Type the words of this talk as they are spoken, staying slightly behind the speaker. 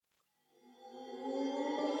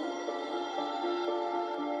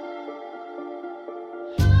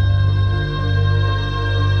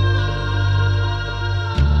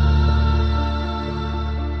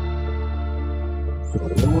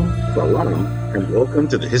and welcome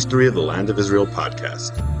to the History of the Land of Israel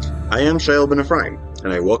podcast. I am Shael Ben Ephraim,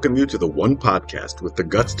 and I welcome you to the one podcast with the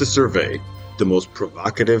guts to survey the most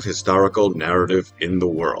provocative historical narrative in the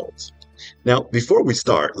world. Now, before we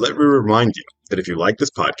start, let me remind you that if you like this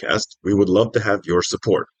podcast, we would love to have your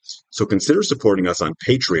support. So consider supporting us on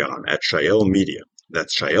Patreon at Shael Media.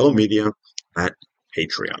 That's Shael Media at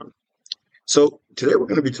Patreon. So today we're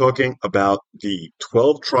going to be talking about the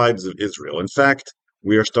 12 tribes of Israel. In fact,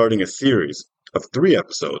 we are starting a series of 3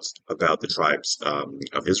 episodes about the tribes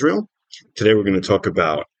of Israel. Today we're going to talk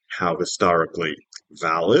about how historically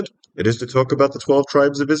valid it is to talk about the 12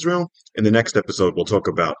 tribes of Israel. In the next episode, we'll talk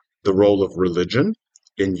about the role of religion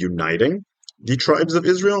in uniting the tribes of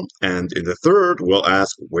Israel. And in the third, we'll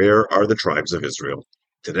ask, where are the tribes of Israel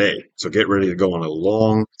today? So get ready to go on a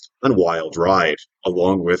long and wild ride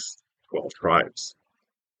along with 12 tribes.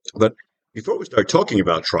 But before we start talking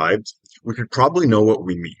about tribes, we should probably know what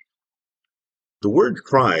we mean. The word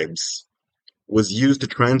tribes was used to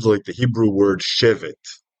translate the Hebrew word shevet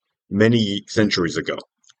many centuries ago.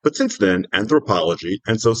 But since then, anthropology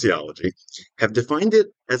and sociology have defined it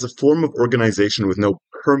as a form of organization with no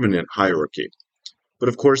permanent hierarchy. But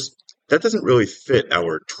of course, that doesn't really fit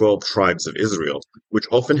our 12 tribes of Israel, which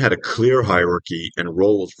often had a clear hierarchy and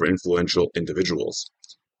roles for influential individuals.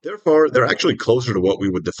 Therefore, they're actually closer to what we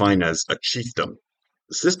would define as a chiefdom,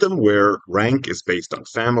 a system where rank is based on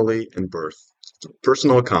family and birth,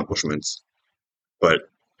 personal accomplishments, but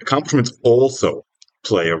accomplishments also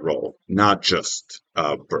play a role, not just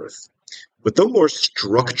birth. But though more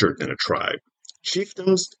structured than a tribe,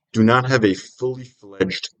 chiefdoms do not have a fully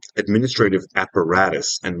fledged administrative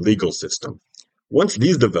apparatus and legal system. Once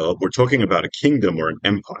these develop, we're talking about a kingdom or an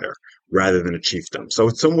empire rather than a chiefdom. So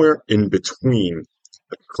it's somewhere in between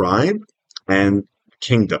a tribe and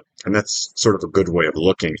kingdom. And that's sort of a good way of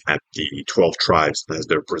looking at the 12 tribes as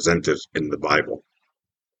they're presented in the Bible.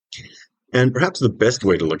 And perhaps the best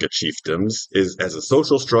way to look at chiefdoms is as a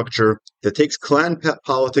social structure that takes clan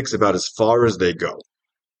politics about as far as they go.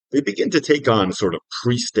 They begin to take on sort of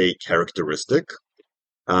pre-state characteristic.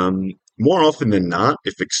 More often than not,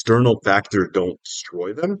 if external factors don't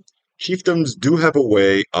destroy them, chiefdoms do have a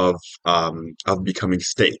way of becoming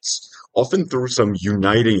states, often through some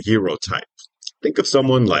uniting hero type. Think of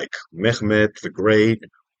someone like Mehmet the Great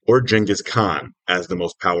or Genghis Khan as the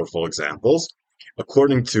most powerful examples.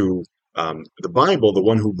 According to the Bible, the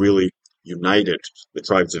one who really united the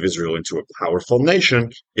tribes of Israel into a powerful nation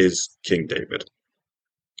is King David.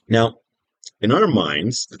 Now, in our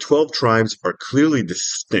minds, the 12 tribes are clearly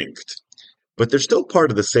distinct, but they're still part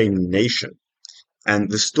of the same nation. And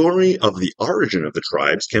the story of the origin of the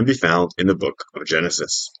tribes can be found in the book of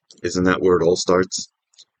Genesis. Isn't that where it all starts?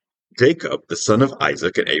 Jacob, the son of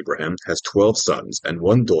Isaac and Abraham, has 12 sons and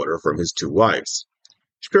 1 daughter from his 2 wives.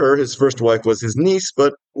 Sure, his first wife was his niece,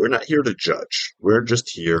 but we're not here to judge. We're just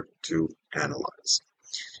here to analyze.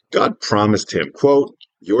 God promised him, quote,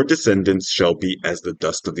 "Your descendants shall be as the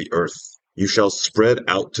dust of the earth. You shall spread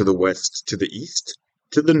out to the west, to the east,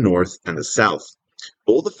 to the north, and the south.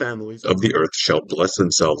 All the families of the earth shall bless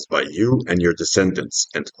themselves by you and your descendants,"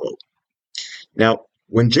 end quote. Now,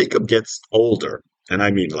 when Jacob gets older, and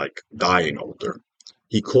I mean like dying older,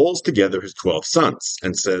 he calls together his 12 sons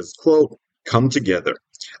and says, quote, "Come together.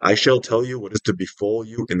 I shall tell you what is to befall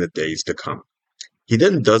you in the days to come." He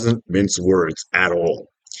then doesn't mince words at all.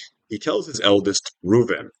 He tells his eldest,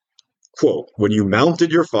 Reuben, quote, "When you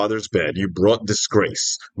mounted your father's bed, you brought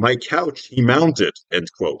disgrace. My couch he mounted," end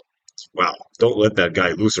quote. Wow, don't let that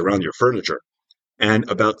guy loose around your furniture. And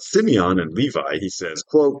about Simeon and Levi, he says,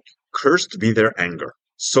 quote, "Cursed be their anger,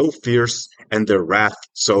 so fierce, and their wrath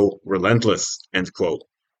so relentless," end quote.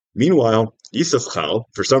 Meanwhile, Yisachar,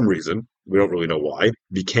 for some reason, we don't really know why,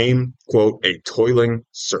 became, quote, "a toiling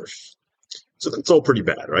serf." So that's all pretty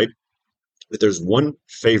bad, right? But there's one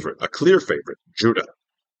favorite, a clear favorite, Judah.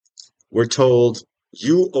 We're told,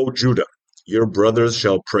 "You, O Judah, your brothers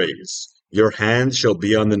shall praise. Your hand shall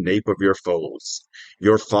be on the nape of your foes.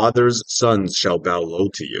 Your father's sons shall bow low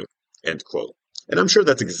to you," end quote. And I'm sure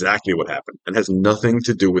that's exactly what happened and has nothing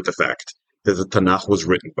to do with the fact that the Tanakh was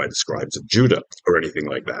written by the scribes of Judah or anything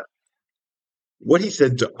like that. What he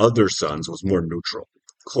said to other sons was more neutral.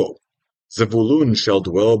 Quote, "Zebulun shall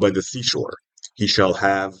dwell by the seashore. He shall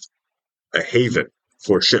have a haven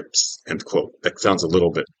for ships," end quote. That sounds a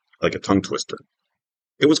little bit like a tongue twister.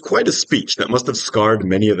 It was quite a speech that must have scarred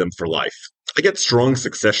many of them for life. I get strong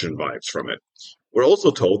succession vibes from it. We're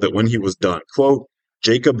also told that when he was done, quote,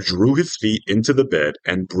 "Jacob drew his feet into the bed,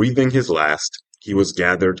 and breathing his last, he was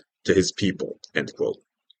gathered to his people," end quote.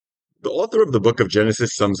 The author of the book of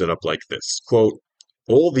Genesis sums it up like this, quote,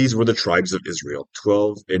 "All these were the tribes of Israel,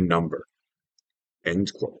 12 in number.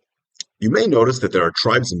 End quote. You may notice that there are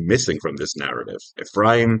tribes missing from this narrative.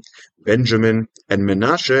 Ephraim, Benjamin, and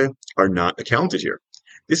Menashe are not accounted here.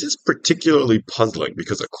 This is particularly puzzling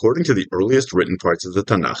because according to the earliest written parts of the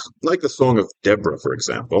Tanakh, like the Song of Deborah, for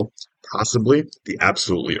example, possibly the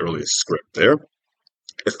absolutely earliest script there,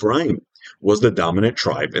 Ephraim was the dominant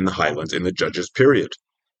tribe in the highlands in the Judges period.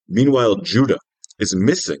 Meanwhile, Judah is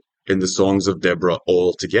missing in the Songs of Deborah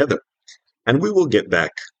altogether, and we will get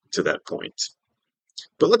back to that point.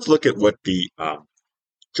 But let's look at what the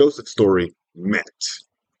Joseph story meant.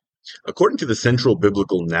 According to the central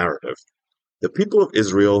biblical narrative, the people of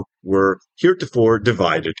Israel were heretofore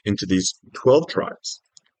divided into these 12 tribes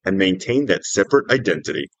and maintained that separate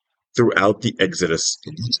identity throughout the Exodus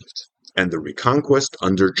in Egypt and the reconquest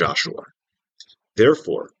under Joshua.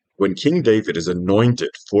 Therefore, when King David is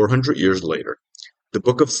anointed 400 years later, the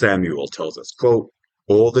book of Samuel tells us, quote,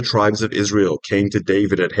 "All the tribes of Israel came to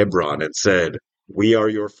David at Hebron and said, 'We are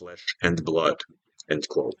your flesh and blood.'" End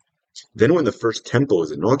quote. Then when the first temple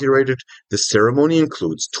is inaugurated, the ceremony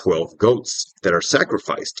includes 12 goats that are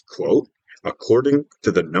sacrificed, quote, "according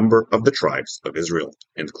to the number of the tribes of Israel."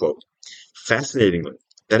 End quote. Fascinatingly,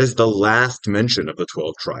 that is the last mention of the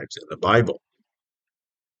 12 tribes in the Bible.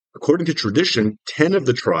 According to tradition, 10 of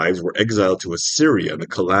the tribes were exiled to Assyria in the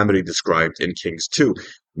calamity described in Kings 2,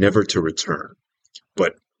 never to return.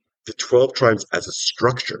 But the 12 tribes as a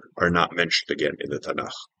structure are not mentioned again in the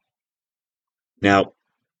Tanakh. Now,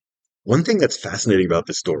 one thing that's fascinating about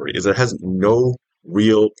this story is it has no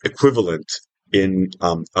real equivalent in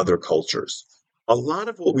other cultures. A lot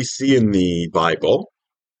of what we see in the Bible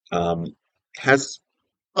has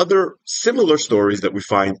other similar stories that we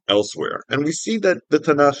find elsewhere. And we see that the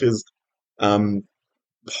Tanakh is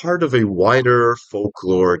part of a wider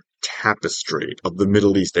folklore tapestry of the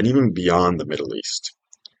Middle East and even beyond the Middle East.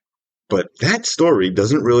 But that story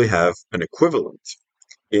doesn't really have an equivalent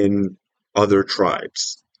in other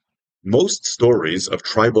tribes. Most stories of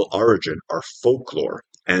tribal origin are folklore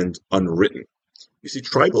and unwritten. You see,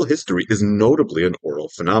 tribal history is notably an oral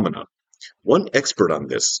phenomenon. One expert on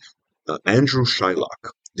this, Andrew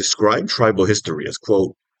Shylock, described tribal history as,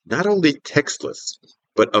 quote, "not only textless,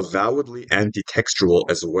 but avowedly anti-textual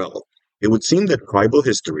as well. It would seem that tribal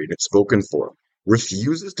history in its spoken form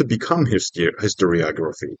refuses to become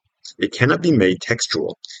historiography. It cannot be made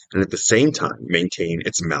textual, and at the same time maintain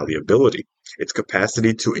its malleability, its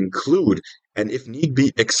capacity to include, and if need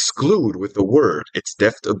be, exclude with the word, its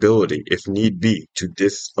deft ability, if need be, to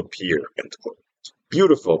disappear." End quote.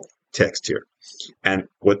 Beautiful text here. And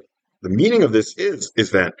what the meaning of this is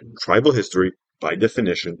that tribal history, by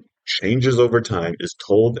definition, changes over time, is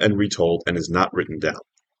told and retold, and is not written down.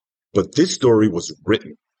 But this story was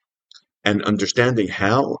written, and understanding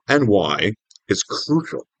how and why is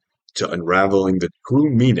crucial to unraveling the true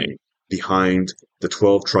meaning behind the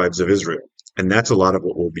 12 tribes of Israel. And that's a lot of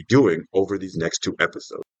what we'll be doing over these next 2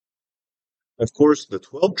 episodes. Of course, the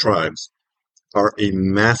 12 tribes are a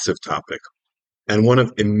massive topic and one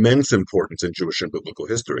of immense importance in Jewish and biblical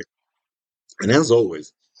history. And as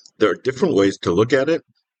always, there are different ways to look at it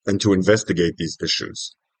and to investigate these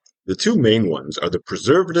issues. The 2 main ones are the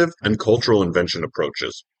preservative and cultural invention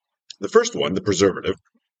approaches. The first one, the preservative,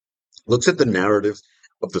 looks at the narrative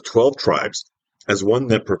of the 12 tribes as one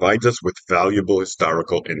that provides us with valuable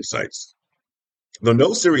historical insights. Though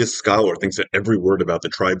no serious scholar thinks that every word about the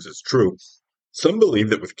tribes is true, some believe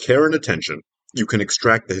that with care and attention, you can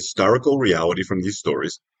extract the historical reality from these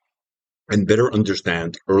stories and better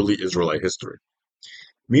understand early Israelite history.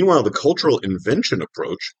 Meanwhile, the cultural invention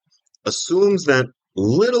approach assumes that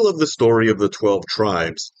little of the story of the 12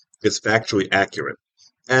 tribes is factually accurate,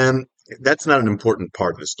 and that's not an important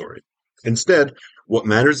part of the story. Instead, what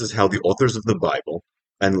matters is how the authors of the Bible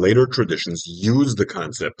and later traditions use the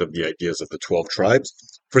concept of the ideas of the 12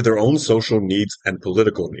 tribes for their own social needs and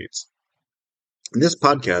political needs. In this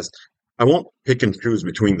podcast, I won't pick and choose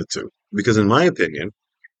between the two, because in my opinion,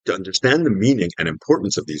 to understand the meaning and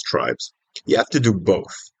importance of these tribes, you have to do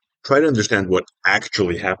both. Try to understand what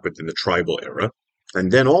actually happened in the tribal era,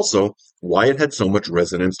 and then also why it had so much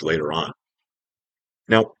resonance later on.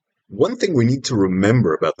 Now, one thing we need to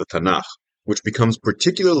remember about the Tanakh, which becomes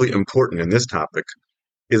particularly important in this topic,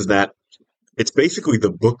 is that it's basically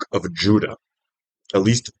the book of Judah, at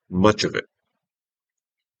least much of it.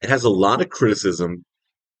 It has a lot of criticism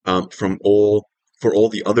for all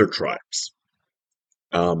the other tribes,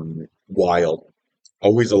 while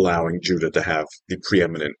always allowing Judah to have the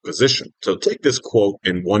preeminent position. So take this quote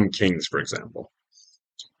in 1 Kings, for example.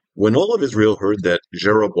 When all of Israel heard that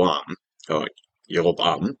Jeroboam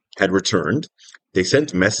had returned, they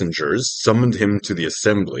sent messengers, summoned him to the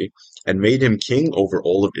assembly, and made him king over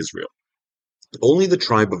all of Israel. Only the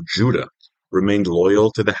tribe of Judah remained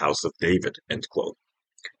loyal to the house of David, end quote.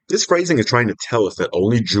 This phrasing is trying to tell us that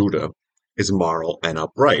only Judah is moral and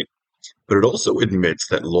upright, but it also admits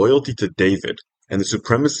that loyalty to David and the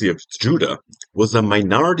supremacy of Judah was a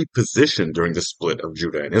minority position during the split of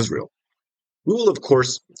Judah and Israel. We will, of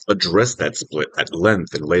course, address that split at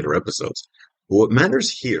length in later episodes, but what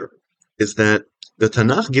matters here is that the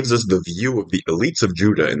Tanakh gives us the view of the elites of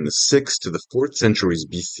Judah in the 6th to the 4th centuries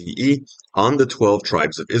BCE on the 12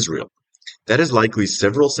 tribes of Israel. That is likely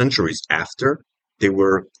several centuries after there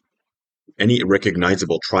were any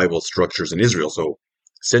recognizable tribal structures in Israel, so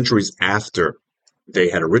centuries after they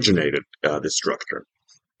had originated this structure.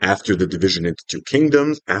 After the division into two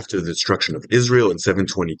kingdoms, after the destruction of Israel in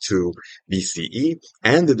 722 BCE,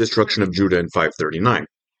 and the destruction of Judah in 539.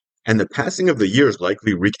 And the passing of the years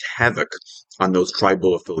likely wreaked havoc on those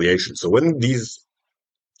tribal affiliations. So when these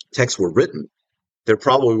texts were written, there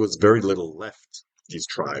probably was very little left, these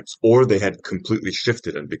tribes, or they had completely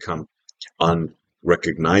shifted and become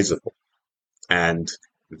unrecognizable. And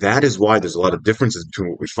that is why there's a lot of differences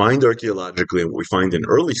between what we find archaeologically and what we find in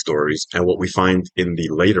early stories and what we find in the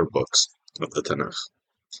later books of the Tanakh.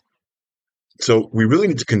 So we really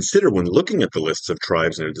need to consider when looking at the lists of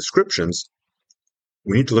tribes and their descriptions,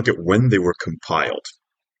 we need to look at when they were compiled.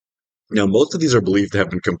 Now, most of these are believed to have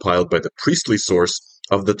been compiled by the priestly source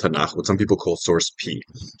of the Tanakh, what some people call source P,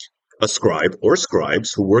 a scribe or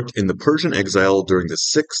scribes who worked in the Persian exile during the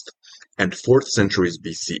 6th and 4th centuries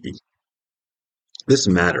BCE. This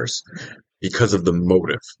matters because of the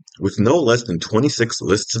motive. With no less than 26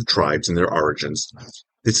 lists of tribes and their origins,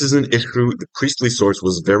 this is an issue the priestly source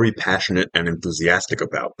was very passionate and enthusiastic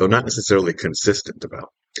about, though not necessarily consistent about.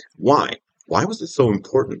 Why? Why was this so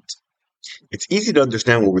important? It's easy to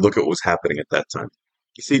understand when we look at what was happening at that time.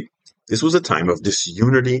 You see, this was a time of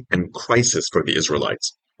disunity and crisis for the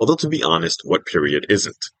Israelites, although to be honest, what period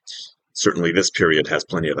isn't? Certainly this period has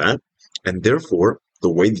plenty of that, and therefore,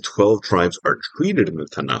 the way the 12 tribes are treated in the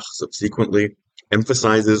Tanakh subsequently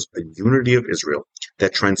emphasizes a unity of Israel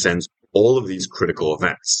that transcends all of these critical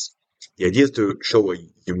events. The idea is to show a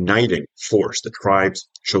uniting force. The tribes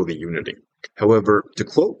show the unity. However, to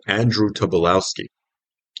quote Andrew Tobolowsky,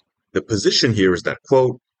 the position here is that,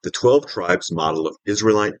 quote, the 12 tribes model of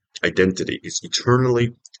Israelite identity is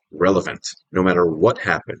eternally relevant. No matter what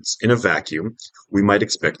happens, in a vacuum, we might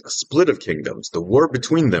expect a split of kingdoms, the war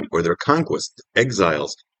between them, or their conquests,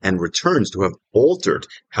 exiles, and returns to have altered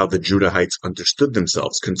how the Judahites understood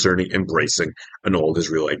themselves concerning embracing an old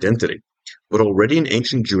Israel identity. But already in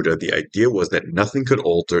ancient Judah, the idea was that nothing could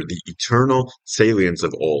alter the eternal salience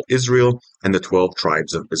of all Israel and the 12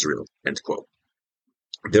 tribes of Israel, end quote.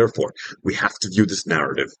 Therefore, we have to view this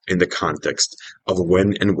narrative in the context of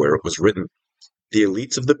when and where it was written. The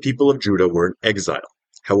elites of the people of Judah were in exile.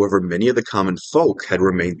 However, many of the common folk had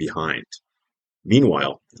remained behind.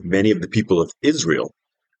 Meanwhile, many of the people of Israel,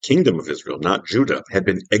 kingdom of Israel, not Judah, had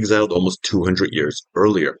been exiled almost 200 years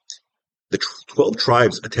earlier. The 12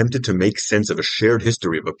 tribes attempted to make sense of a shared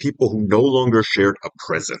history of a people who no longer shared a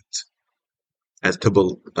present. As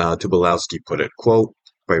Tobolowsky put it, quote,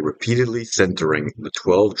 by repeatedly centering the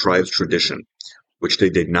 12 tribes' tradition, which they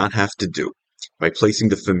did not have to do, by placing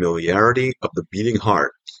the familiarity of the beating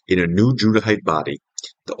heart in a new Judahite body,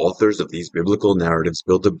 the authors of these biblical narratives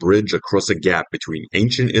built a bridge across a gap between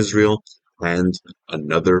ancient Israel and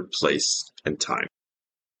another place and time.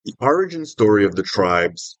 The origin story of the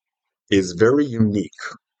tribes is very unique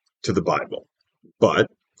to the Bible, but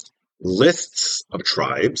lists of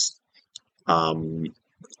tribes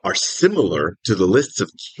are similar to the lists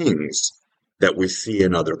of kings that we see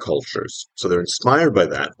in other cultures. So they're inspired by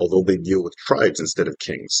that, although they deal with tribes instead of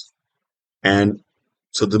kings. And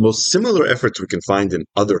so the most similar efforts we can find in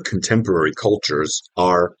other contemporary cultures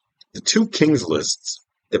are the two kings lists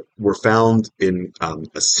that were found in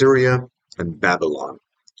Assyria and Babylon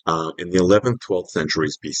in the 11th, 12th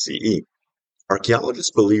centuries BCE.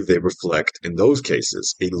 Archaeologists believe they reflect, in those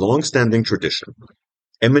cases, a long-standing tradition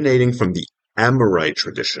emanating from the Amorite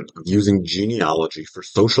tradition of using genealogy for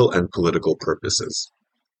social and political purposes.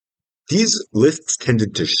 These lists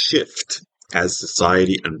tended to shift as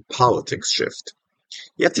society and politics shift.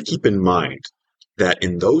 You have to keep in mind that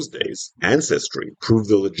in those days, ancestry proved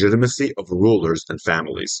the legitimacy of rulers and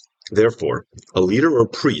families. Therefore, a leader or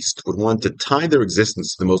priest would want to tie their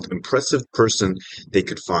existence to the most impressive person they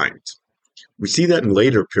could find. We see that in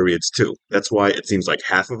later periods too. That's why it seems like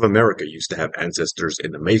half of America used to have ancestors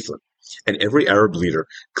in the Mayflower, and every Arab leader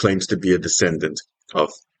claims to be a descendant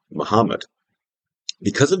of Muhammad.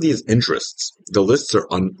 Because of these interests, the lists are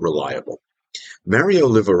unreliable. Mario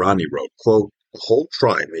Liverani wrote, quote, A whole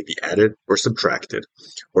tribe may be added or subtracted,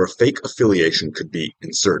 or a fake affiliation could be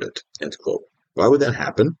inserted. End quote. Why would that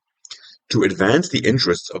happen? To advance the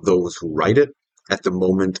interests of those who write it at the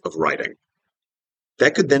moment of writing.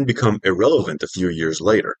 That could then become irrelevant a few years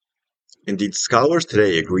later. Indeed, scholars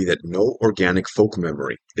today agree that no organic folk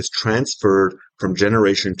memory is transferred from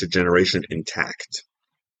generation to generation intact.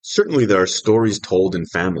 Certainly there are stories told in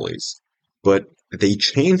families, but they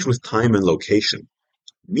change with time and location.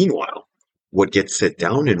 Meanwhile, what gets set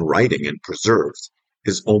down in writing and preserved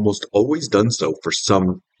is almost always done so for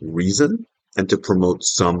some reason and to promote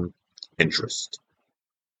some interest.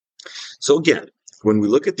 So again, when we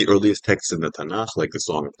look at the earliest texts in the Tanakh, like the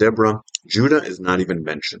Song of Deborah, Judah is not even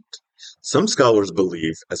mentioned. Some scholars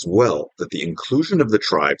believe as well that the inclusion of the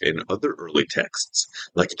tribe in other early texts,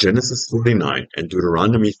 like Genesis 49 and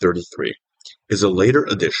Deuteronomy 33, is a later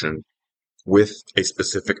addition with a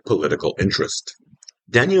specific political interest.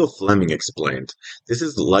 Daniel Fleming explained, this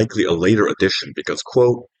is likely a later addition because,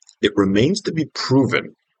 quote, it remains to be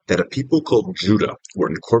proven that a people called Judah were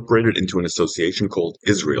incorporated into an association called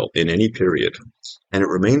Israel in any period, and it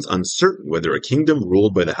remains uncertain whether a kingdom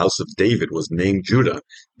ruled by the house of David was named Judah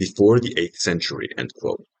before the 8th century, end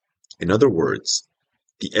quote. In other words,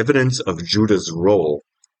 the evidence of Judah's role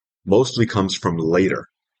mostly comes from later,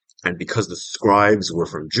 and because the scribes were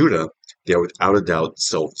from Judah, they are without a doubt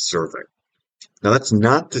self-serving. Now that's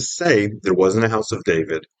not to say there wasn't a house of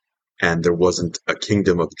David and there wasn't a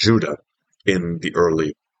kingdom of Judah in the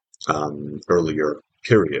earlier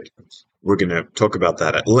period. We're going to talk about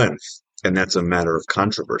that at length, and that's a matter of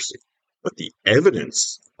controversy. But the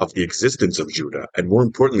evidence of the existence of Judah, and more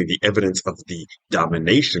importantly, the evidence of the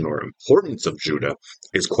domination or importance of Judah,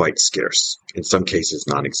 is quite scarce, in some cases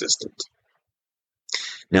non-existent.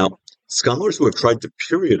 Now, scholars who have tried to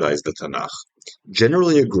periodize the Tanakh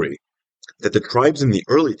generally agree that the tribes in the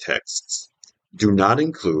early texts do not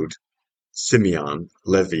include Simeon,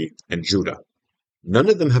 Levi, and Judah. None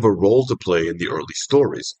of them have a role to play in the early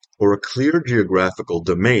stories, or a clear geographical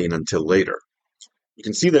domain until later. You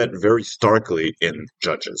can see that very starkly in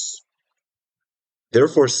Judges.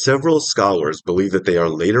 Therefore, several scholars believe that they are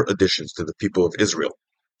later additions to the people of Israel,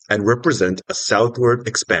 and represent a southward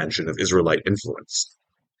expansion of Israelite influence.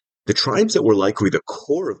 The tribes that were likely the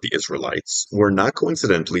core of the Israelites were not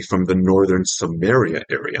coincidentally from the northern Samaria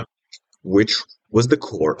area, which was the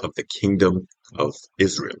core of the kingdom of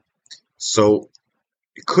Israel. So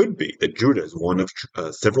it could be that Judah is one of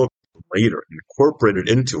several later incorporated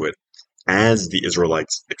into it as the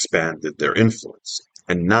Israelites expanded their influence,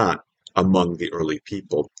 and not among the early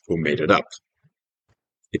people who made it up.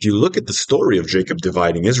 If you look at the story of Jacob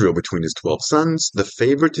dividing Israel between his 12 sons, the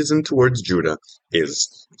favoritism towards Judah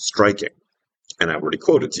is striking. And I already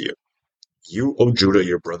quoted to you. You, O Judah,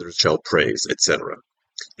 your brothers shall praise, etc.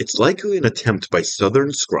 It's likely an attempt by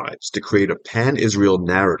southern scribes to create a pan-Israel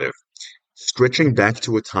narrative, stretching back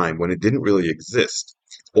to a time when it didn't really exist,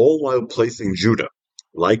 all while placing Judah,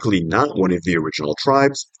 likely not one of the original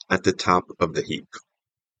tribes, at the top of the heap.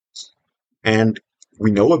 And we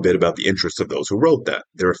know a bit about the interests of those who wrote that,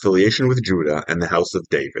 their affiliation with Judah and the house of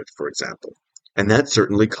David, for example. And that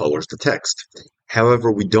certainly colors the text.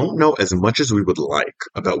 However, we don't know as much as we would like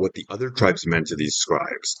about what the other tribes meant to these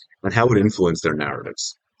scribes and how it influenced their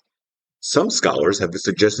narratives. Some scholars have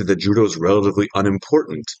suggested that Judah was relatively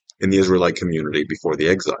unimportant in the Israelite community before the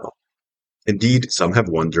exile. Indeed, some have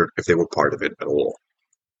wondered if they were part of it at all.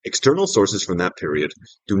 External sources from that period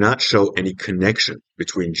do not show any connection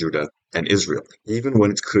between Judah and Israel, even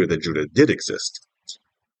when it's clear that Judah did exist.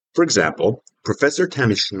 For example, Professor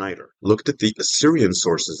Tammy Schneider looked at the Assyrian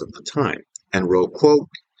sources of the time and wrote, quote,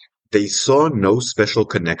 they saw no special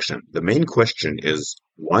connection. The main question is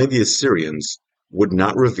why the Assyrians would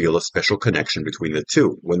not reveal a special connection between the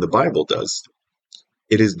two when the Bible does.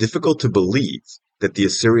 It is difficult to believe that the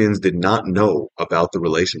Assyrians did not know about the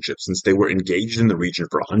relationship since they were engaged in the region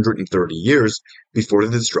for 130 years before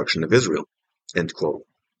the destruction of Israel. End quote.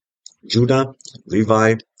 Judah,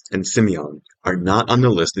 Levi, and Simeon are not on the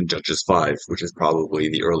list in Judges 5, which is probably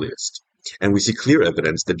the earliest. And we see clear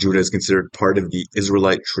evidence that Judah is considered part of the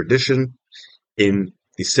Israelite tradition in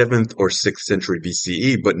the 7th or 6th century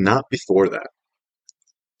BCE, but not before that.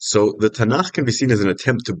 So the Tanakh can be seen as an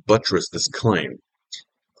attempt to buttress this claim.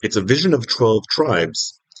 It's a vision of 12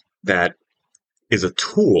 tribes that is a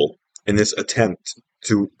tool in this attempt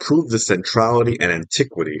to prove the centrality and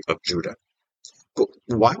antiquity of Judah. But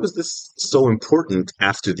why was this so important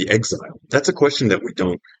after the exile? That's a question that we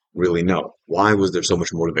don't really know. Why was there so much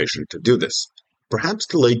motivation to do this? Perhaps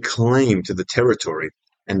to lay claim to the territory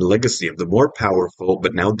and legacy of the more powerful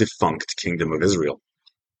but now defunct Kingdom of Israel.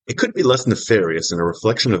 It could be less nefarious and a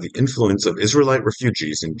reflection of the influence of Israelite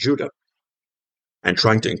refugees in Judah and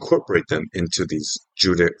trying to incorporate them into these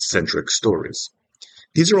Judah-centric stories.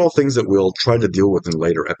 These are all things that we'll try to deal with in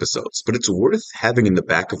later episodes, but it's worth having in the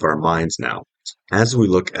back of our minds now as we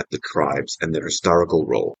look at the tribes and their historical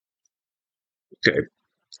role. Okay,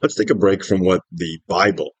 let's take a break from what the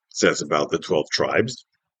Bible says about the 12 tribes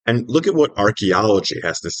and look at what archaeology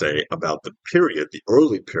has to say about the period, the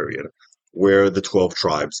early period, where the 12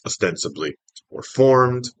 tribes ostensibly were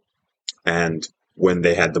formed and when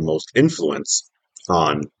they had the most influence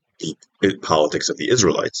on the politics of the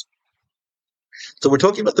Israelites. So we're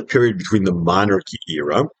talking about the period between the monarchy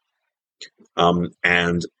era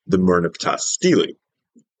and the Merneptah Stele,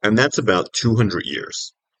 and that's about 200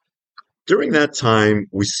 years. During that time,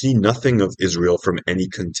 we see nothing of Israel from any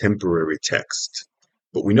contemporary text,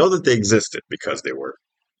 but we know that they existed because they were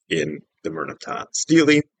in the Merneptah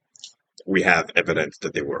Stele. We have evidence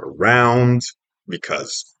that they were around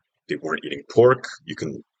because they weren't eating pork. You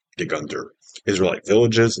can dig under Israelite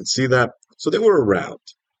villages and see that. So they were around.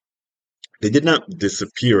 They did not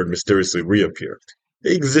disappear and mysteriously reappear.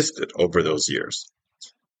 They existed over those years.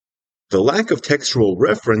 The lack of textual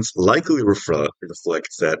reference likely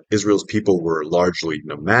reflects that Israel's people were largely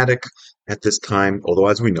nomadic at this time, although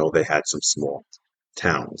as we know, they had some small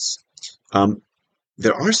towns.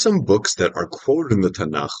 There are some books that are quoted in the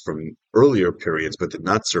Tanakh from earlier periods but did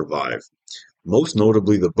not survive, most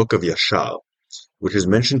notably the Book of Yashar, which is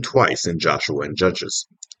mentioned twice in Joshua and Judges.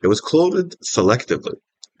 It was quoted selectively,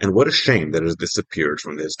 and what a shame that it has disappeared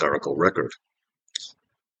from the historical record.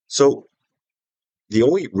 So, the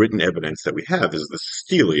only written evidence that we have is the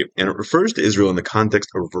Stele, and it refers to Israel in the context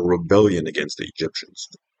of a rebellion against the Egyptians.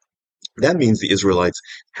 That means the Israelites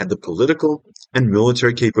had the political and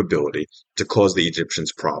military capability to cause the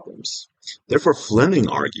Egyptians problems. Therefore, Fleming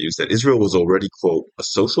argues that Israel was already, quote, a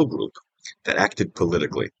social group that acted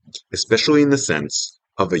politically, especially in the sense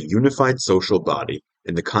of a unified social body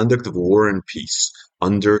in the conduct of war and peace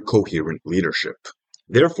under coherent leadership.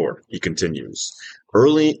 Therefore, he continues,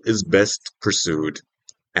 early is best pursued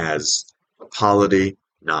as a polity,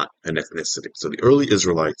 not an ethnicity. So the early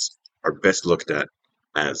Israelites are best looked at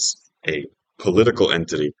as a political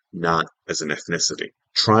entity, not as an ethnicity.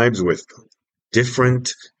 Tribes with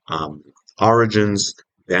different origins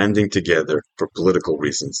banding together for political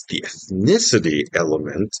reasons. The ethnicity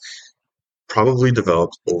element probably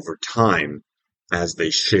developed over time as they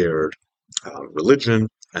shared religion,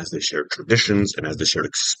 as they shared traditions, and as they shared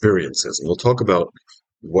experiences. And we'll talk about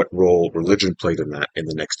what role religion played in that in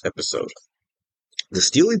the next episode. The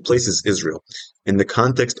Stele places Israel in the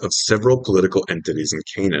context of several political entities in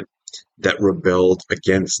Canaan that rebelled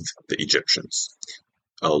against the Egyptians,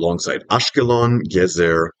 alongside Ashkelon,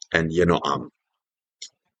 Gezer, and Yenoam.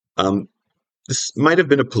 This might have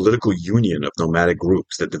been a political union of nomadic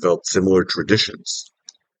groups that developed similar traditions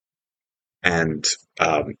and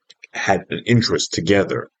had an interest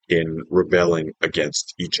together in rebelling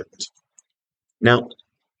against Egypt. Now,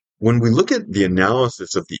 when we look at the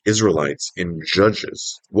analysis of the Israelites in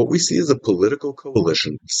Judges, what we see is a political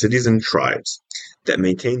coalition of cities and tribes that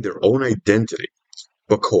maintained their own identity,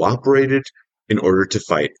 but cooperated in order to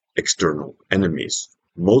fight external enemies,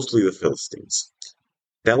 mostly the Philistines.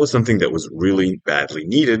 That was something that was really badly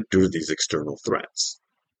needed due to these external threats.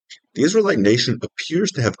 The Israelite nation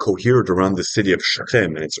appears to have cohered around the city of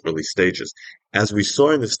Shechem in its early stages, as we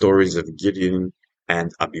saw in the stories of Gideon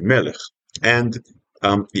and Abimelech, and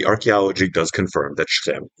the archaeology does confirm that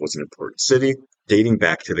Shechem was an important city dating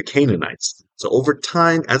back to the Canaanites. So over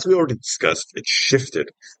time, as we already discussed, it shifted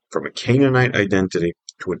from a Canaanite identity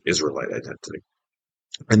to an Israelite identity.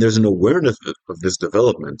 And there's an awareness of this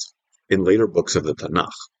development in later books of the Tanakh.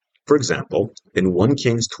 For example, in 1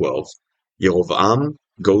 Kings 12, Yerovam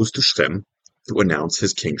goes to Shechem to announce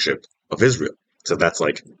his kingship of Israel. So that's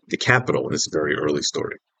like the capital in this very early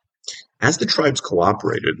story. As the tribes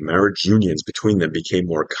cooperated, marriage unions between them became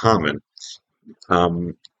more common.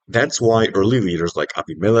 That's why early leaders like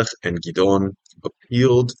Abimelech and Gideon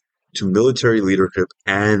appealed to military leadership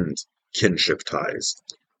and kinship ties.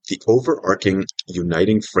 The overarching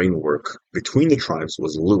uniting framework between the tribes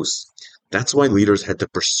was loose. That's why leaders had to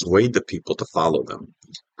persuade the people to follow them.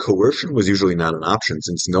 Coercion was usually not an option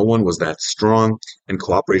since no one was that strong and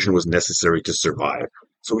cooperation was necessary to survive.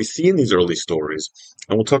 So we see in these early stories,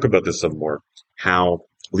 and we'll talk about this some more, how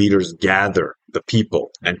leaders gather the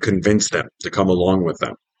people and convince them to come along with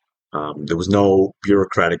them. There was no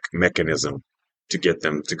bureaucratic mechanism to get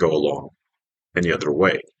them to go along any other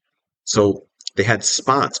way. So they had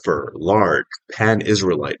spots for large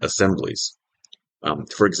pan-Israelite assemblies.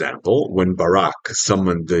 For example, when Barak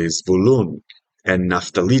summoned the Zvulun and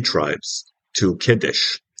Naphtali tribes to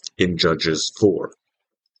Kedesh in Judges 4.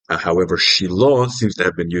 However, Shiloh seems to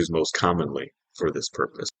have been used most commonly for this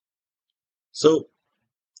purpose. So,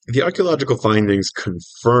 the archaeological findings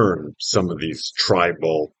confirm some of these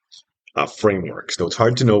tribal frameworks. Though it's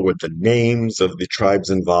hard to know what the names of the tribes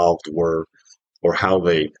involved were or how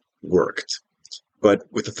they worked. But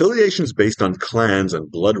with affiliations based on clans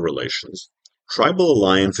and blood relations, tribal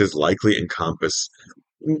alliances likely encompass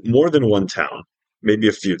more than one town, maybe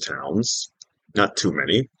a few towns, not too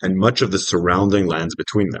many, and much of the surrounding lands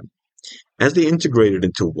between them. As they integrated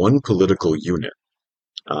into one political unit,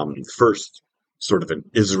 first sort of an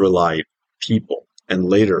Israelite people, and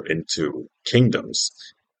later into kingdoms,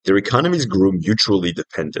 their economies grew mutually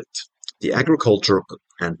dependent. The agricultural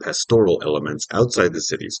and pastoral elements outside the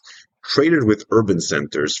cities traded with urban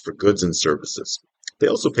centers for goods and services. They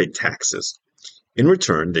also paid taxes. In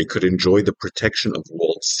return, they could enjoy the protection of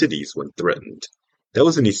walled cities when threatened. That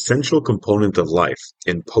was an essential component of life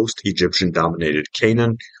in post-Egyptian dominated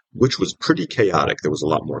Canaan, which was pretty chaotic. There was a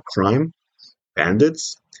lot more crime,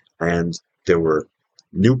 bandits, and there were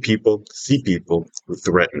new people, sea people, who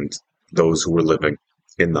threatened those who were living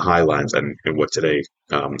in the highlands and in what today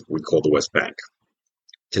we call the West Bank.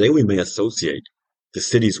 Today we may associate the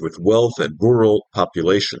cities with wealth and rural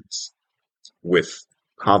populations with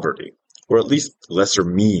poverty, or at least lesser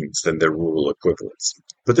means than their rural equivalents.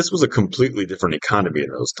 But this was a completely different economy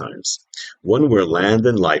in those times, one where land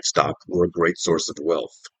and livestock were a great source of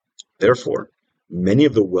wealth. Therefore, many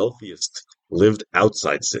of the wealthiest lived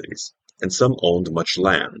outside cities, and some owned much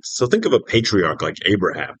land. So think of a patriarch like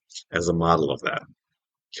Abraham as a model of that.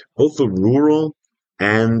 Both the rural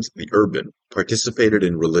and the urban participated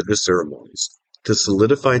in religious ceremonies to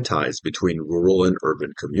solidify ties between rural and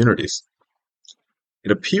urban communities.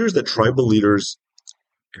 It appears that tribal leaders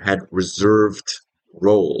had reserved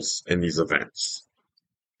roles in these events.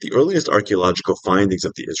 The earliest archaeological findings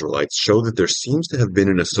of the Israelites show that there seems to have been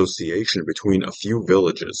an association between a few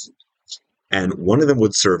villages, and one of them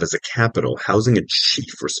would serve as a capital, housing a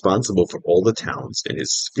chief responsible for all the towns in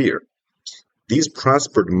his sphere. These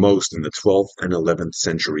prospered most in the 12th and 11th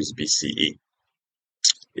centuries BCE.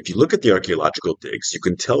 If you look at the archaeological digs, you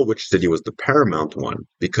can tell which city was the paramount one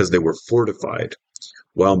because they were fortified,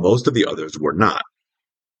 while most of the others were not.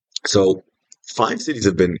 So, 5 cities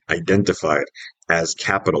have been identified as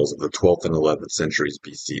capitals of the 12th and 11th centuries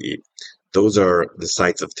BCE. Those are the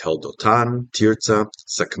sites of Tel Dotan, Tirzah,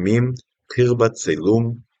 Sakmim, Khirbat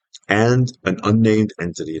Selum, and an unnamed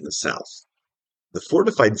entity in the south. The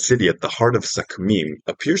fortified city at the heart of Sakmim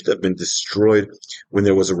appears to have been destroyed when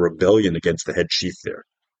there was a rebellion against the head chief there.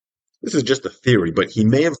 This is just a theory, but he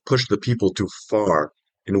may have pushed the people too far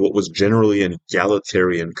in what was generally an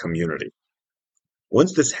egalitarian community.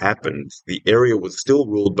 Once this happened, the area was still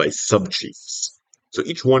ruled by sub-chiefs. So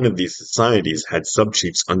each one of these societies had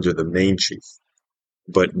sub-chiefs under the main chief.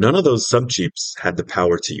 But none of those sub-chiefs had the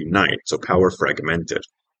power to unite, so power fragmented.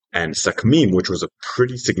 And Sakmim, which was a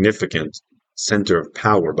pretty significant center of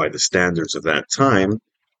power by the standards of that time,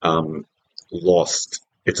 lost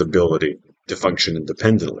its ability to function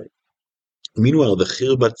independently. Meanwhile, the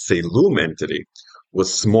Khirbat Selum entity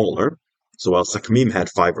was smaller, so while Sakmim had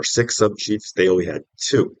 5 or 6 sub-chiefs, they only had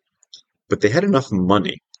 2. But they had enough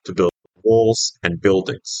money to build walls and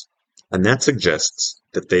buildings, and that suggests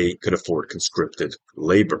that they could afford conscripted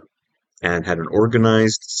labor and had an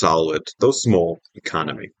organized, solid, though small,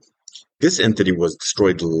 economy. This entity was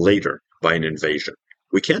destroyed later by an invasion.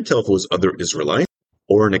 We can't tell if it was other Israelites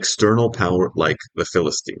or an external power like the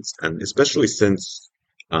Philistines, and especially since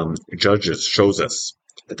Judges shows us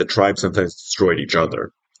that the tribes sometimes destroyed each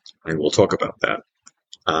other, and we'll talk about that.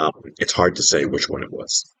 It's hard to say which one it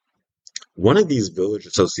was. One of these village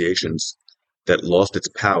associations that lost its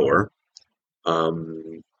power,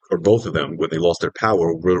 or both of them, when they lost their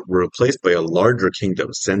power, were replaced by a larger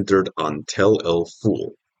kingdom centered on Tel El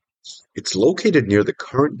Ful. It's located near the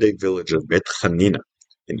current-day village of Bet Hanina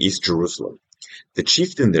in East Jerusalem. The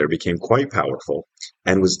chieftain there became quite powerful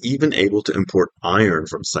and was even able to import iron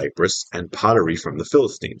from Cyprus and pottery from the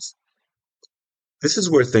Philistines. This is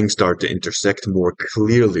where things start to intersect more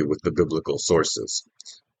clearly with the biblical sources.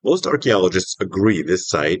 Most archaeologists agree this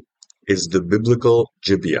site is the biblical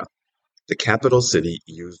Gibeah, the capital city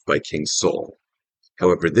used by King Saul.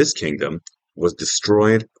 However, this kingdom was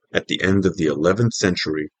destroyed at the end of the 11th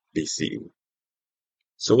century BCE.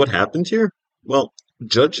 So what happened here? Well,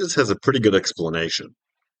 Judges has a pretty good explanation.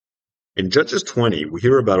 In Judges 20, we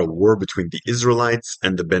hear about a war between the Israelites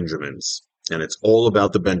and the Benjamins, and it's all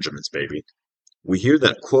about the Benjamins, baby. We hear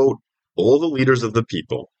that, quote, all the leaders of the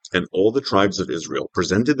people and all the tribes of Israel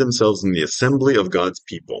presented themselves in the assembly of God's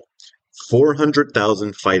people,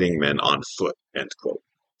 400,000 fighting men on foot, end quote.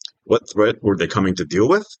 What threat were they coming to deal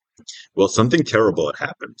with? Well, something terrible had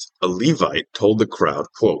happened. A Levite told the crowd,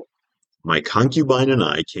 quote, "My concubine and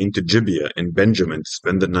I came to Gibeah in Benjamin to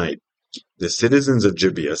spend the night. The citizens of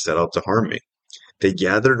Gibeah set out to harm me. They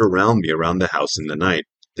gathered around me around the house in the night.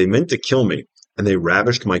 They meant to kill me, and they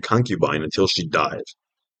ravished my concubine until she died.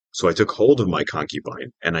 So I took hold of my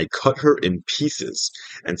concubine, and I cut her in pieces,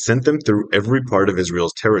 and sent them through every part of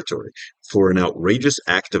Israel's territory, for an outrageous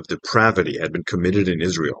act of depravity had been committed in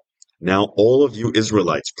Israel. Now all of you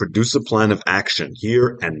Israelites produce a plan of action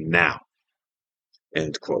here and now."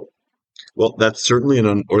 End quote. Well, that's certainly an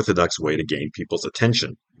unorthodox way to gain people's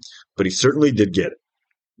attention, but he certainly did get it.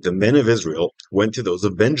 The men of Israel went to those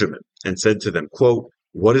of Benjamin and said to them, quote,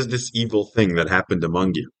 "What is this evil thing that happened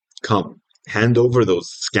among you? Come, hand over those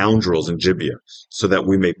scoundrels in Gibeah, so that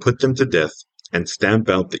we may put them to death and stamp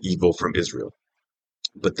out the evil from Israel."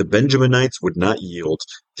 But the Benjaminites would not yield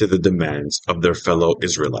to the demands of their fellow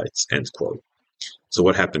Israelites. End quote. So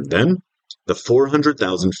what happened then? The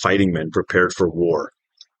 400,000 fighting men prepared for war.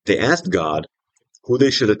 They asked God who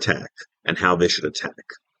they should attack and how they should attack.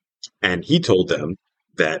 And he told them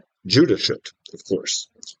that Judah should, of course.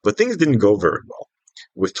 But things didn't go very well,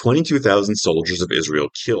 with 22,000 soldiers of Israel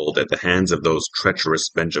killed at the hands of those treacherous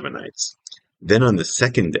Benjaminites. Then on the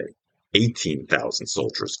second day, 18,000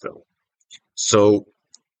 soldiers fell. So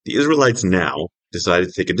the Israelites now decided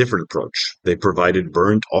to take a different approach. They provided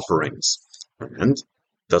burnt offerings, and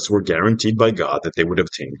thus were guaranteed by God that they would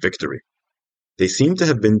obtain victory. They seem to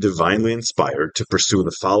have been divinely inspired to pursue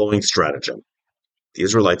the following stratagem. The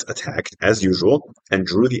Israelites attacked, as usual, and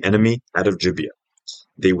drew the enemy out of Gibeah.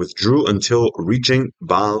 They withdrew until reaching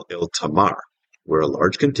Baal el Tamar, where a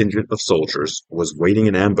large contingent of soldiers was waiting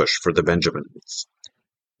in ambush for the Benjaminites.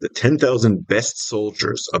 The 10,000 best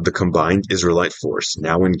soldiers of the combined Israelite force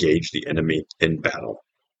now engaged the enemy in battle.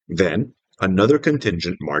 Then another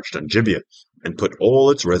contingent marched on Gibeah and put all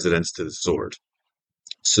its residents to the sword.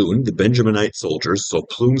 Soon the Benjaminite soldiers saw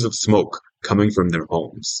plumes of smoke coming from their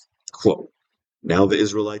homes. Quote, "Now the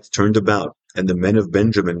Israelites turned about, and the men of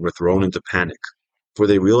Benjamin were thrown into panic, for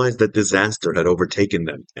they realized that disaster had overtaken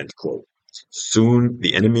them." End quote. Soon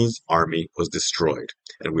the enemy's army was destroyed,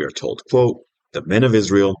 and we are told, quote, "The men of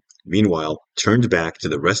Israel, meanwhile, turned back to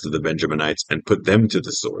the rest of the Benjaminites and put them to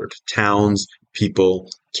the sword, towns, people,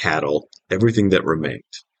 cattle, everything that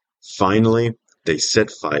remained. Finally, they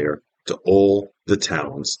set fire to all the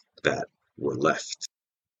towns that were left."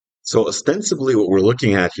 So ostensibly what we're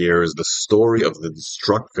looking at here is the story of the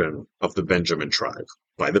destruction of the Benjamin tribe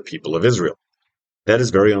by the people of Israel. That is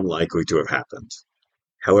very unlikely to have happened.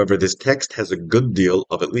 However, this text has a good deal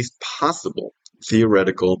of at least possible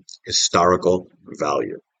theoretical, historical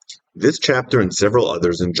value. This chapter and several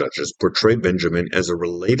others in Judges portray Benjamin as a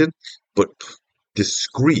related but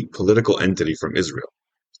discrete political entity from Israel.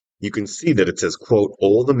 You can see that it says, quote,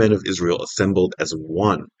 "All the men of Israel assembled as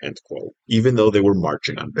one," end quote, even though they were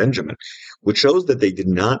marching on Benjamin, which shows that they did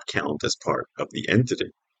not count as part of the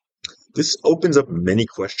entity. This opens up many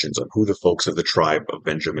questions on who the folks of the tribe of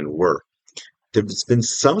Benjamin were. There's been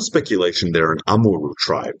some speculation they're an Amurru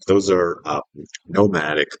tribe. Those are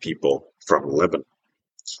nomadic people from Lebanon.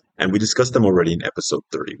 And we discussed them already in episode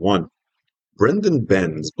 31. Brendan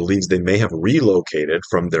Benz believes they may have relocated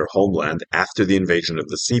from their homeland after the invasion of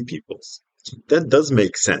the Sea Peoples. That does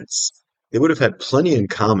make sense. They would have had plenty in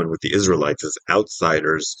common with the Israelites as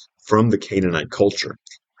outsiders from the Canaanite culture.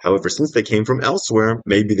 However, since they came from elsewhere,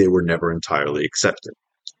 maybe they were never entirely accepted.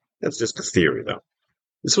 That's just a theory, though.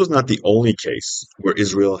 This was not the only case where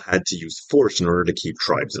Israel had to use force in order to keep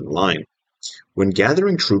tribes in line. When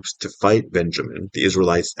gathering troops to fight Benjamin, the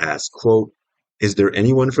Israelites asked, quote, "Is there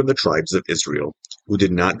anyone from the tribes of Israel who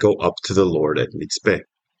did not go up to the Lord at Mitzpeh?"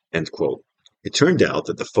 End quote. It turned out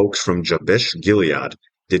that the folks from Jabesh Gilead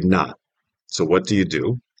did not. So what do you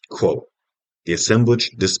do? Quote, "The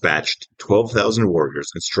assemblage dispatched 12,000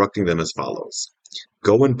 warriors, instructing them as follows.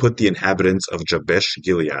 Go and put the inhabitants of Jabesh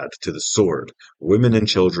Gilead to the sword, women and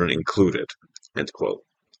children included." End quote.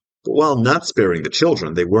 But while not sparing the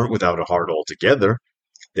children, they weren't without a heart altogether.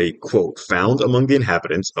 They, quote, "found among the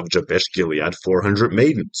inhabitants of Jabesh Gilead 400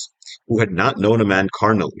 maidens, who had not known a man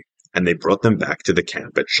carnally, and they brought them back to the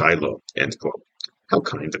camp at Shiloh." End quote. How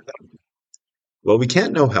kind of them. Well, we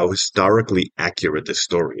can't know how historically accurate this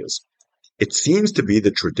story is. It seems to be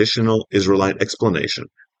the traditional Israelite explanation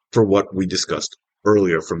for what we discussed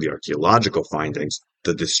earlier from the archaeological findings,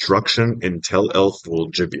 the destruction in Tel El Ful,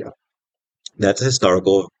 Gibeah. That's a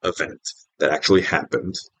historical event that actually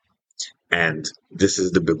happened, and this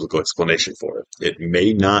is the biblical explanation for it. It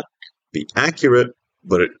may not be accurate,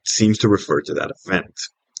 but it seems to refer to that event.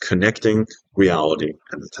 connecting reality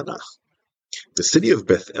and the Tanakh. The city of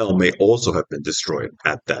Bethel may also have been destroyed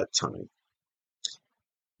at that time.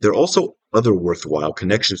 There are also other worthwhile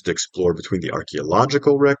connections to explore between the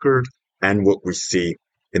archaeological record and what we see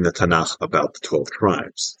in the Tanakh about the 12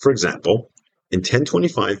 tribes. For example, in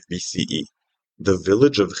 1025 BCE, the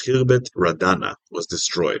village of Khirbet Radana was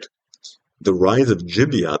destroyed. The rise of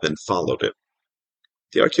Gibeah then followed it.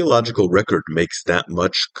 The archaeological record makes that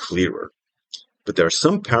much clearer. But there are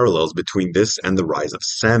some parallels between this and the rise of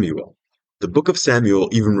Samuel. The book of Samuel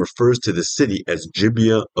even refers to the city as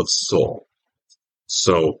Gibeah of Saul.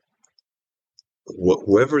 So,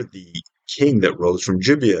 whoever the king that rose from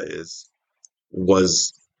Gibeah is,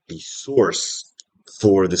 was the source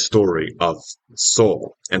for the story of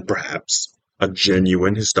Saul, and perhaps a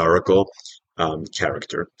genuine historical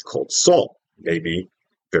character called Saul, maybe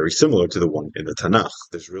very similar to the one in the Tanakh.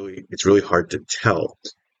 It's really hard to tell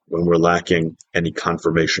when we're lacking any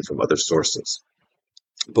confirmation from other sources.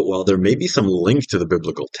 But while there may be some link to the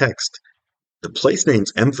biblical text, the place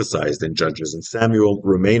names emphasized in Judges and Samuel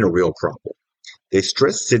remain a real problem. They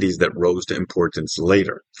stress cities that rose to importance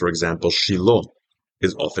later. For example, Shiloh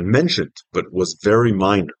is often mentioned, but was very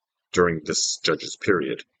minor during this Judges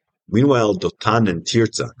period. Meanwhile, Dotan and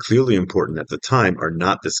Tirzah, clearly important at the time, are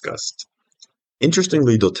not discussed.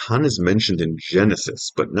 Interestingly, Dotan is mentioned in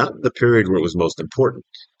Genesis, but not in the period where it was most important.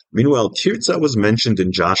 Meanwhile, Tirzah was mentioned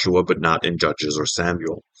in Joshua, but not in Judges or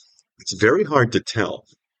Samuel. It's very hard to tell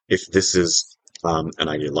if this is an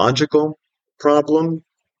ideological problem,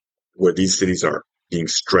 where these cities are being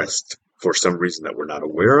stressed for some reason that we're not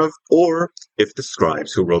aware of, or if the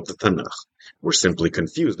scribes who wrote the Tanakh were simply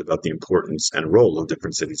confused about the importance and role of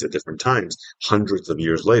different cities at different times, hundreds of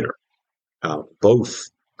years later. Both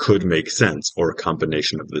could make sense, or a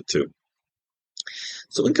combination of the two.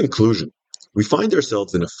 So in conclusion, we find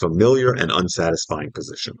ourselves in a familiar and unsatisfying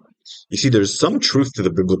position. You see, there's some truth to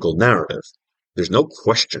the biblical narrative. There's no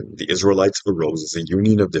question the Israelites arose as a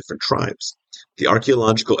union of different tribes. The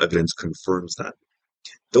archaeological evidence confirms that.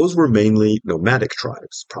 Those were mainly nomadic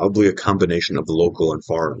tribes, probably a combination of local and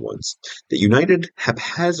foreign ones, that united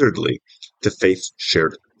haphazardly to face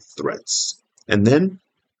shared threats, and then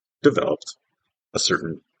developed a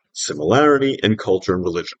certain similarity in culture and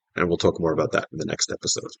religion, and we'll talk more about that in the next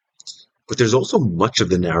episode. But there's also much of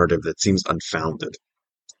the narrative that seems unfounded.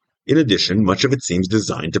 In addition, much of it seems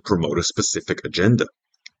designed to promote a specific agenda.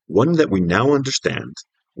 One that we now understand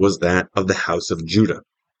was that of the House of Judah,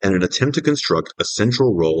 and an attempt to construct a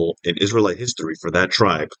central role in Israelite history for that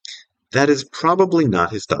tribe that is probably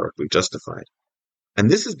not historically justified. And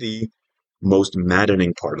this is the most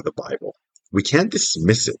maddening part of the Bible. We can't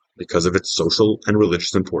dismiss it because of its social and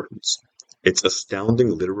religious importance, its astounding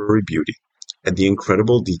literary beauty, and the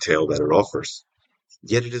incredible detail that it offers.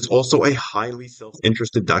 Yet it is also a highly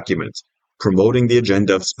self-interested document, promoting the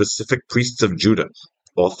agenda of specific priests of Judah,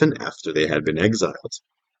 often after they had been exiled.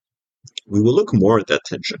 We will look more at that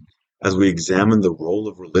tension as we examine the role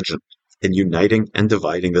of religion in uniting and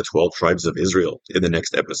dividing the 12 tribes of Israel in the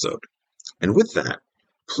next episode. And with that,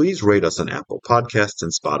 please rate us on Apple Podcasts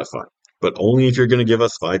and Spotify, but only if you're going to give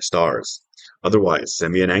us 5 stars. Otherwise,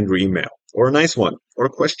 send me an angry email, or a nice one, or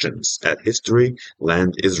questions at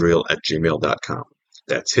historylandisrael@gmail.com.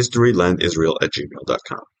 That's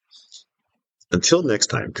historylandisrael@gmail.com. Until next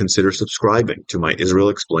time, consider subscribing to my Israel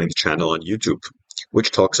Explained channel on YouTube,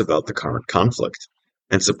 which talks about the current conflict,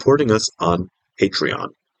 and supporting us on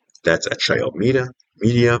Patreon. That's at Shael Media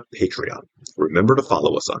Patreon. Remember to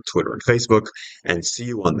follow us on Twitter and Facebook, and see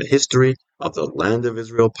you on the History of the Land of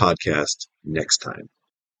Israel podcast next time.